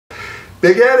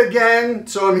Big Ed again,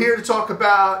 so I'm here to talk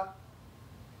about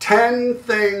 10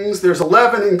 things. There's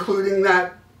 11 including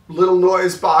that little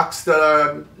noise box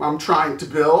that I'm trying to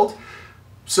build.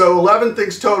 So 11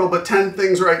 things total, but 10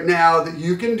 things right now that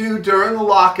you can do during the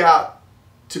lockout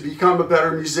to become a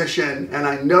better musician. And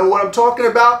I know what I'm talking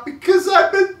about because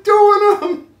I've been doing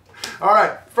them. All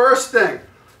right, first thing,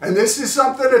 and this is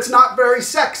something that's not very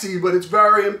sexy, but it's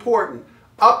very important.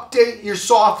 Update your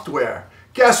software.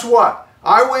 Guess what?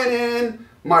 I went in,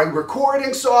 my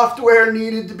recording software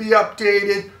needed to be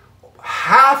updated.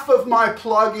 Half of my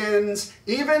plugins,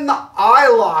 even the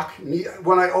iLok,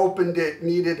 when I opened it,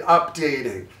 needed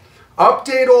updating.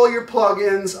 Update all your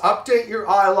plugins, update your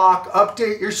iLok,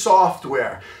 update your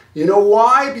software. You know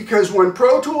why? Because when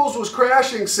Pro Tools was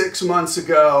crashing 6 months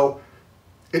ago,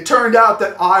 it turned out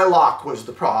that iLok was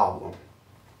the problem.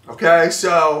 Okay,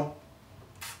 so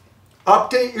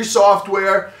update your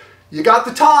software. You got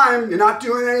the time, you're not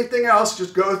doing anything else,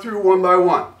 just go through one by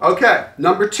one. Okay,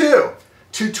 number 2,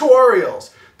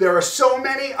 tutorials. There are so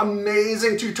many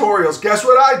amazing tutorials. Guess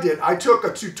what I did? I took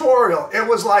a tutorial. It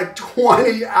was like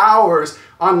 20 hours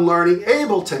on learning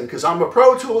Ableton because I'm a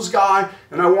Pro Tools guy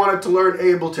and I wanted to learn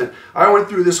Ableton. I went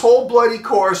through this whole bloody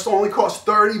course, only cost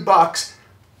 30 bucks.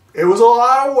 It was a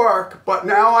lot of work, but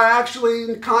now I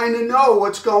actually kind of know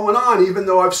what's going on, even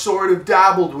though I've sort of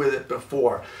dabbled with it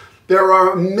before. There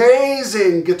are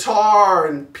amazing guitar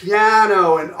and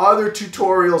piano and other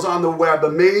tutorials on the web,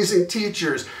 amazing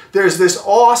teachers. There's this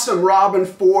awesome Robben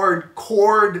Ford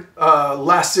chord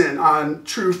lesson on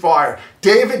TrueFire.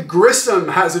 David Grissom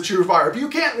has a TrueFire. If you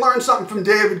can't learn something from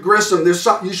David Grissom, there's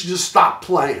something you should just stop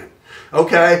playing.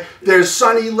 Okay, there's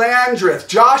Sonny Landreth.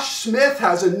 Josh Smith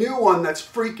has a new one that's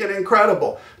freaking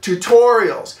incredible.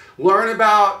 Tutorials. Learn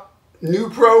about new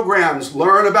programs.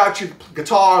 Learn about your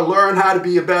guitar. Learn how to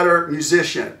be a better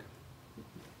musician.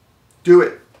 Do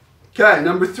it. Okay,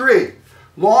 number 3.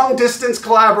 Long distance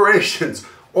collaborations.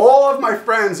 All of my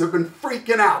friends have been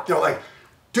freaking out. They're like,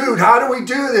 dude, how do we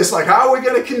do this? Like, how are we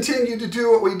going to continue to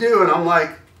do what we do? And I'm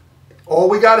like, all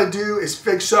we got to do is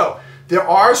fix. So there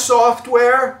are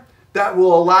software that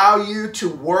will allow you to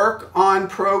work on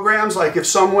programs. Like if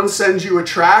someone sends you a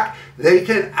track, they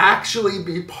can actually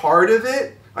be part of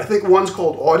it. I think one's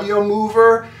called Audio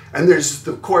Mover, and there's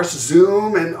of course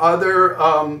Zoom and other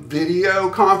video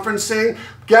conferencing.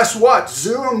 Guess what?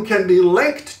 Zoom can be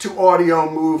linked to Audio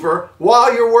Mover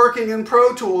while you're working in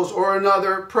Pro Tools or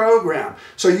another program.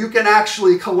 So you can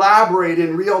actually collaborate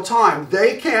in real time.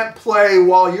 They can't play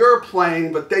while you're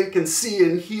playing, but they can see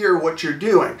and hear what you're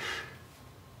doing.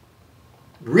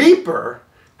 Reaper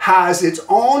has its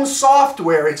own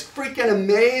software. It's freaking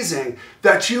amazing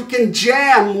that you can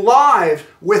jam live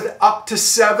with up to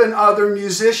 7 other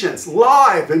musicians,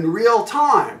 live in real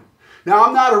time. Now,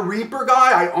 I'm not a Reaper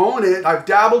guy. I own it. I've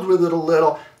dabbled with it a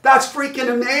little. That's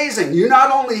freaking amazing. You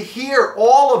not only hear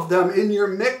all of them in your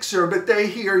mixer, but they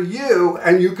hear you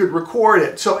and you could record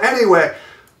it. So anyway,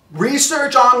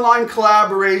 research online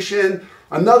collaboration.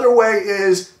 Another way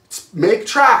is make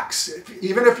tracks.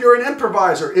 Even if you're an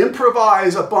improviser,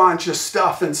 improvise a bunch of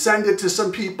stuff and send it to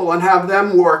some people and have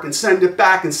them work and send it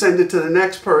back and send it to the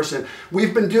next person.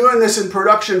 We've been doing this in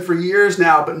production for years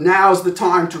now, but now's the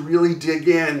time to really dig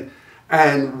in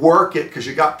and work it because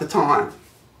you got the time.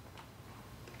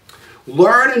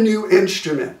 Learn a new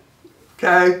instrument,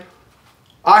 okay?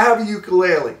 I have a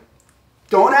ukulele.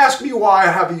 Don't ask me why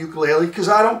I have a ukulele because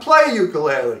I don't play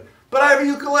ukulele, but I have a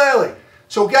ukulele.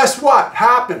 So guess what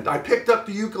happened? I picked up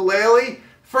the ukulele.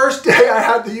 First day I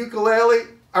had the ukulele,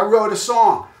 I wrote a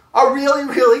song. A really,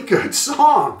 really good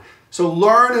song. So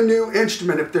learn a new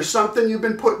instrument. If there's something you've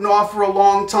been putting off for a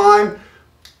long time,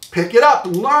 pick it up,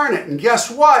 learn it. And guess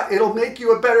what? It'll make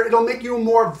you a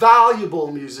more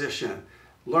valuable musician.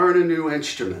 Learn a new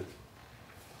instrument.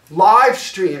 Live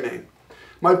streaming.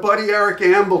 My buddy Eric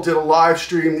Amble did a live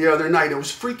stream the other night. It was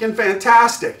freaking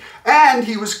fantastic. And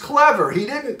he was clever. He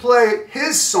didn't play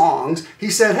his songs.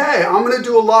 He said, hey, I'm going to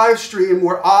do a live stream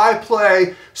where I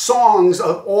play songs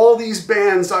of all these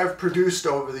bands I've produced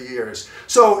over the years.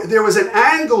 So there was an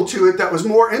angle to it that was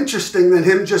more interesting than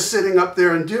him just sitting up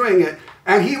there and doing it.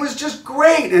 And he was just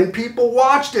great, and people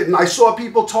watched it, and I saw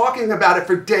people talking about it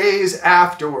for days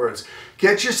afterwards.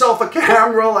 Get yourself a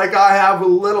camera like I have, a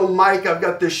little mic. I've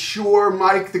got this Shure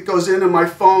mic that goes into my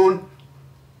phone.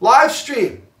 Live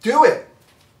stream. Do it.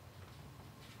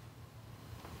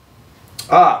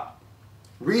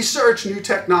 Research new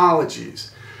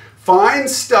technologies. Find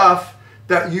stuff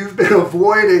that you've been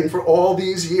avoiding for all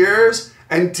these years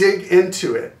and dig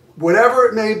into it. Whatever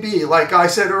it may be, like I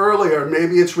said earlier,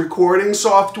 maybe it's recording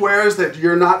softwares that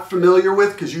you're not familiar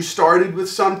with because you started with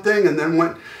something and then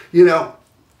went, you know,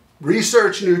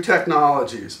 Research new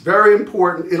technologies. Very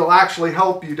important. It'll actually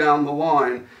help you down the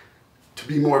line to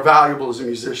be more valuable as a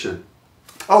musician.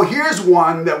 Oh, here's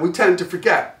one that we tend to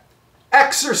forget.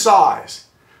 Exercise.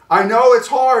 I know it's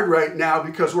hard right now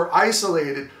because we're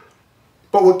isolated,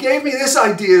 but what gave me this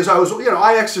idea is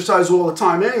I exercise all the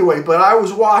time anyway, but I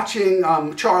was watching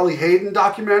Charlie Hayden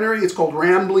documentary. It's called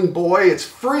Rambling Boy. It's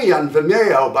free on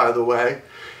Vimeo, by the way.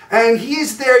 And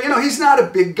he's there, he's not a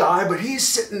big guy, but he's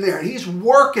sitting there and he's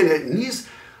working it.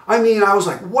 And I was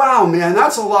like, wow, man,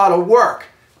 that's a lot of work.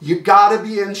 You gotta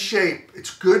be in shape.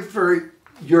 It's good for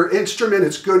your instrument.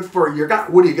 It's good for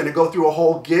what are you gonna go through a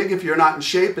whole gig if you're not in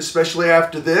shape, especially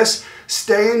after this?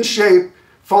 Stay in shape.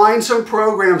 Find some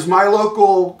programs. My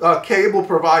local cable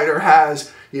provider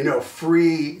has,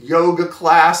 free yoga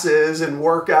classes and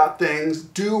workout things.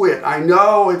 Do it. I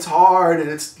know it's hard and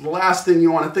it's the last thing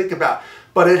you want to think about,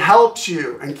 but it helps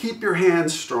you, and keep your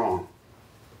hands strong.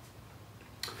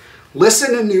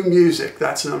 Listen to new music.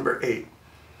 That's number 8.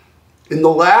 In the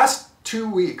last 2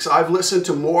 weeks, I've listened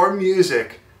to more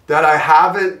music that I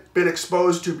haven't been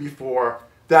exposed to before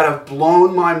that have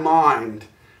blown my mind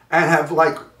and have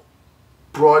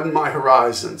broaden my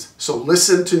horizons. So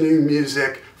listen to new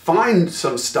music. Find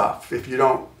some stuff if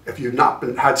you've not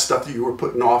had stuff that you were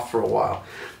putting off for a while.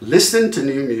 Listen to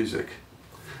new music.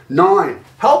 9,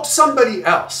 help somebody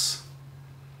else.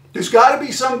 There's got to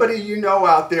be somebody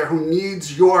out there who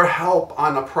needs your help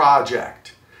on a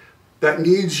project, that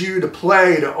needs you to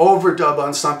play, to overdub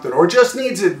on something, or just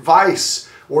needs advice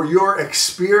or your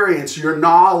experience, your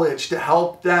knowledge to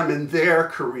help them in their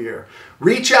career.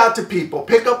 Reach out to people.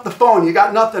 Pick up the phone. You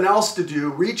got nothing else to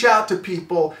do. Reach out to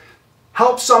people.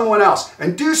 Help someone else.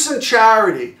 And do some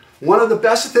charity. One of the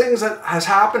best things that has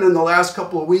happened in the last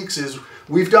couple of weeks is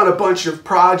we've done a bunch of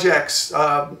projects,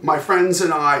 my friends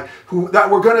and I, that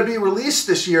were going to be released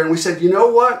this year. And we said, you know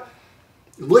what?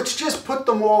 Let's just put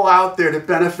them all out there to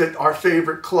benefit our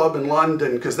favorite club in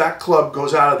London, because that club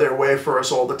goes out of their way for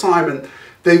us all the time. And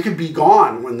they could be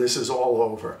gone when this is all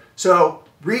over. So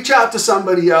reach out to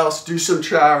somebody else, do some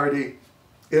charity,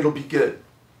 it'll be good.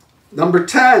 Number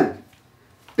 10,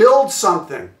 build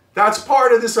something. That's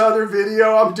part of this other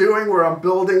video I'm doing where I'm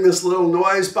building this little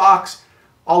noise box.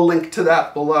 I'll link to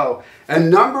that below. And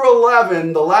number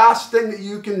 11, the last thing that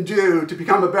you can do to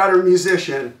become a better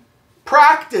musician,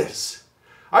 practice.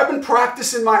 I've been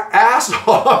practicing my ass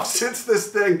off since this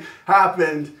thing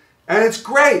happened, and it's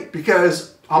great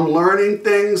because I'm learning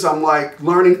things. I'm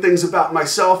learning things about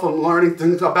myself. I'm learning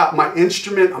things about my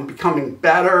instrument. I'm becoming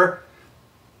better.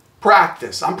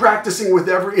 Practice. I'm practicing with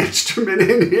every instrument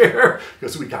in here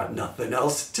because we got nothing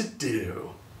else to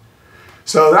do.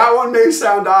 So that one may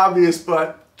sound obvious,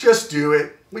 but just do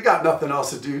it. We got nothing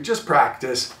else to do. Just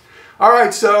practice. All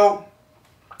right, so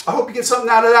I hope you get something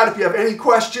out of that. If you have any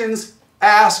questions,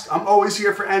 ask. I'm always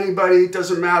here for anybody. It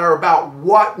doesn't matter about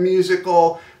what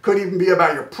musical. Could even be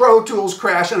about your Pro Tools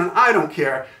crashing, and I don't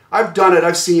care. I've done it.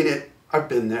 I've seen it. I've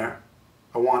been there.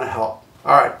 I want to help.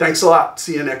 All right. Thanks a lot.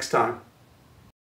 See you next time.